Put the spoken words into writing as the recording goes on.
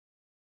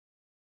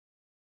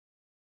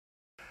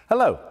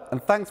Hello,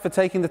 and thanks for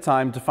taking the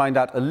time to find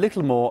out a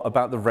little more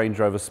about the Range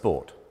Rover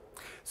Sport.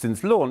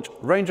 Since launch,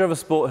 Range Rover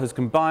Sport has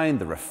combined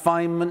the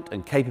refinement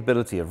and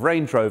capability of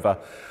Range Rover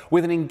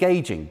with an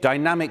engaging,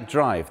 dynamic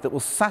drive that will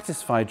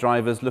satisfy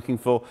drivers looking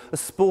for a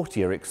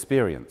sportier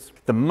experience.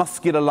 The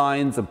muscular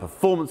lines and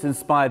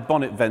performance-inspired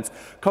bonnet vents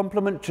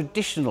complement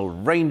traditional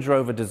Range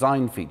Rover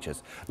design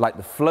features like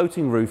the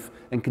floating roof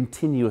and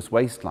continuous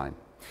waistline,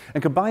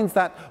 and combines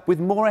that with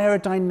more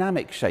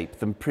aerodynamic shape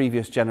than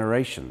previous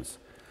generations.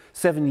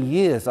 7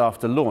 years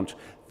after launch,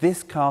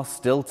 this car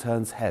still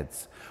turns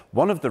heads.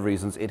 One of the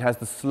reasons it has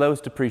the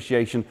slowest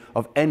depreciation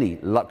of any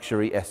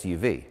luxury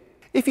SUV.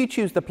 If you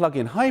choose the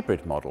plug-in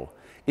hybrid model,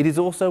 it is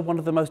also one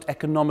of the most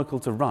economical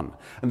to run,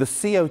 and the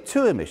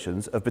CO2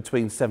 emissions of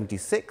between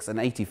 76 and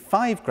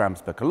 85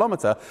 grams per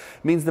kilometre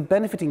means the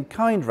benefit in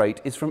kind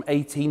rate is from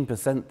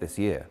 18% this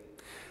year.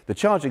 The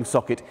charging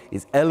socket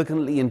is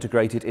elegantly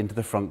integrated into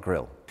the front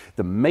grille.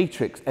 The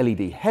Matrix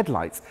LED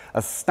headlights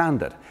are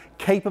standard,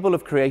 capable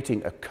of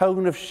creating a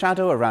cone of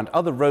shadow around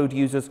other road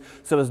users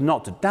so as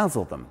not to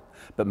dazzle them,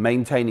 but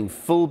maintaining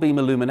full beam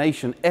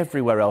illumination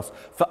everywhere else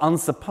for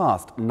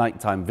unsurpassed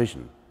nighttime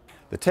vision.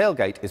 The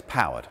tailgate is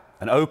powered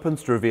and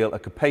opens to reveal a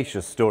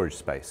capacious storage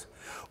space.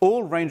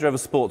 All Range Rover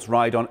Sports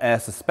ride on air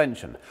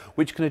suspension,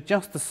 which can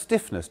adjust the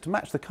stiffness to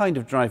match the kind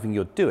of driving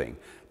you're doing,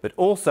 but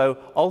also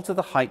alter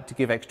the height to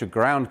give extra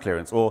ground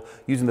clearance, or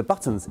using the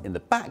buttons in the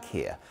back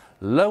here,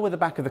 lower the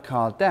back of the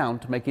car down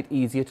to make it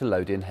easier to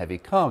load in heavy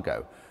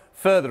cargo,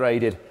 further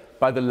aided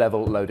by the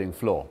level loading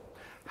floor.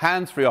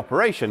 Hands-free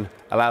operation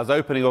allows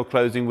opening or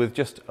closing with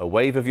just a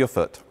wave of your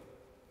foot.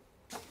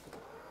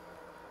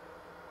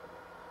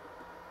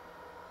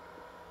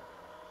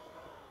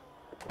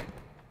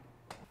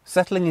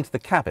 Settling into the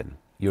cabin,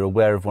 you're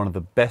aware of one of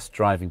the best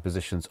driving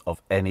positions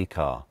of any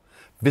car.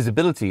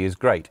 Visibility is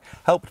great,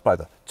 helped by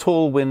the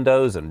tall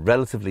windows and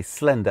relatively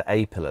slender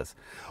A-pillars,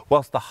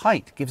 whilst the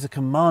height gives a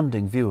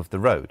commanding view of the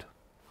road.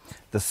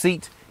 The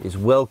seat is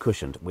well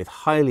cushioned with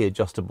highly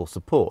adjustable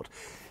support.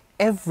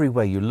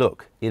 Everywhere you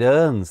look, it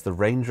earns the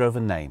Range Rover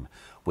name,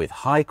 with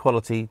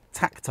high-quality,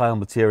 tactile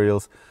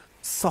materials,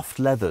 soft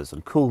leathers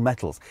and cool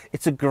metals.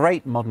 It's a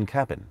great modern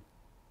cabin.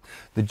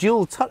 The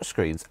dual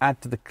touchscreens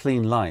add to the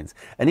clean lines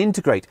and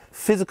integrate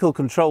physical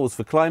controls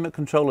for climate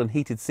control and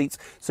heated seats,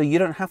 so you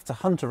don't have to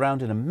hunt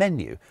around in a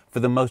menu for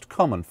the most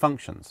common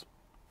functions.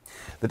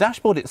 The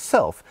dashboard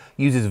itself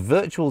uses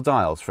virtual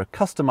dials for a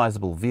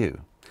customizable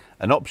view.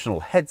 An optional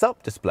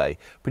heads-up display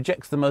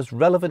projects the most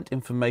relevant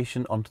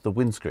information onto the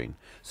windscreen,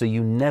 so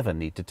you never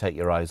need to take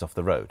your eyes off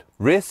the road.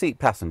 Rear seat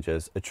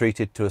passengers are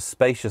treated to a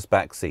spacious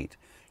back seat,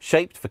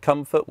 shaped for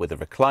comfort with a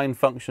recline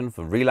function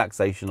for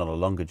relaxation on a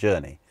longer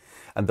journey.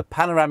 And the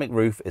panoramic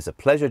roof is a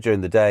pleasure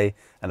during the day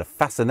and a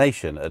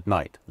fascination at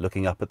night,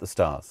 looking up at the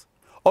stars.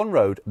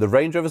 On-road, the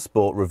Range Rover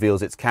Sport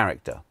reveals its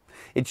character.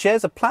 It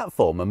shares a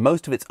platform and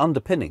most of its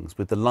underpinnings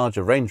with the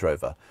larger Range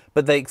Rover,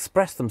 but they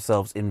express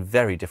themselves in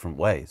very different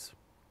ways.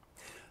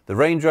 The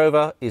Range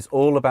Rover is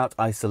all about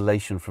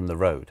isolation from the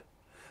road.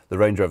 The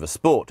Range Rover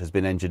Sport has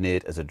been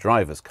engineered as a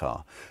driver's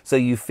car, so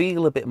you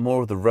feel a bit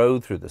more of the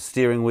road through the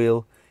steering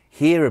wheel,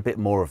 hear a bit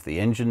more of the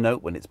engine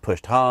note when it's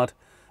pushed hard,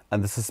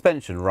 and the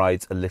suspension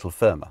rides a little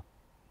firmer.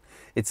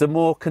 It's a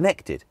more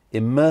connected,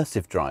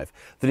 immersive drive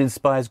that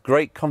inspires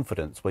great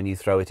confidence when you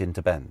throw it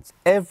into bends.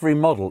 Every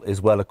model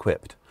is well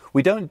equipped.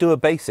 We don't do a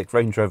basic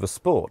Range Rover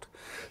Sport,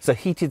 so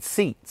heated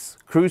seats,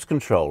 cruise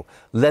control,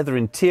 leather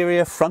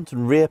interior, front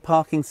and rear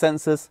parking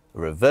sensors, a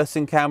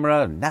reversing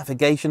camera,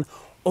 navigation,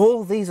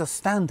 all these are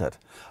standard,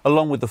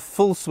 along with the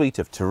full suite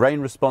of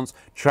terrain response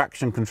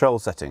traction control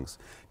settings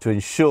to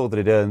ensure that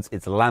it earns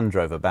its Land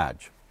Rover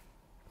badge.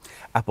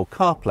 Apple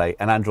CarPlay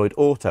and Android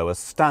Auto are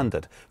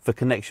standard for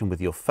connection with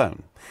your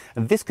phone.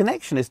 And this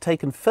connection is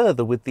taken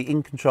further with the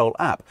In Control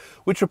app,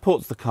 which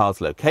reports the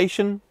car's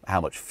location,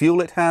 how much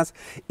fuel it has,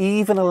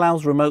 even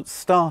allows remote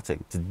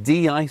starting to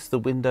de-ice the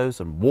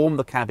windows and warm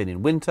the cabin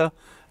in winter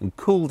and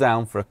cool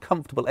down for a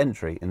comfortable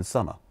entry in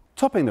summer.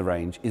 Topping the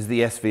range is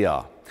the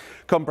SVR,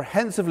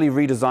 comprehensively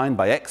redesigned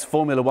by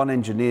ex-Formula One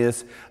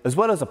engineers. As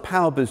well as a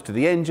power boost to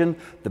the engine,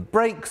 the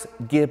brakes,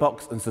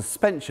 gearbox and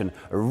suspension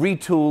are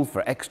retooled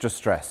for extra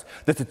stress.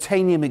 The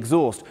titanium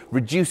exhaust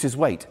reduces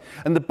weight,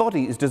 and the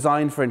body is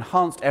designed for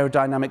enhanced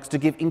aerodynamics to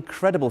give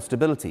incredible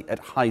stability at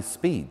high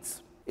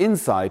speeds.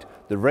 Inside,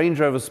 the Range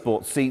Rover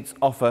Sport seats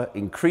offer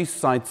increased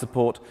side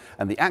support,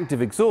 and the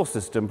active exhaust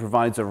system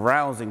provides a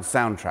rousing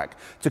soundtrack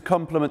to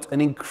complement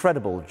an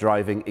incredible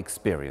driving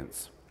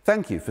experience.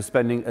 Thank you for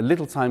spending a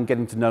little time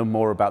getting to know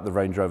more about the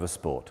Range Rover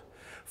Sport.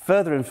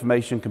 Further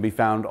information can be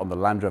found on the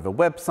Land Rover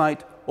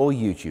website or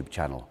YouTube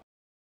channel.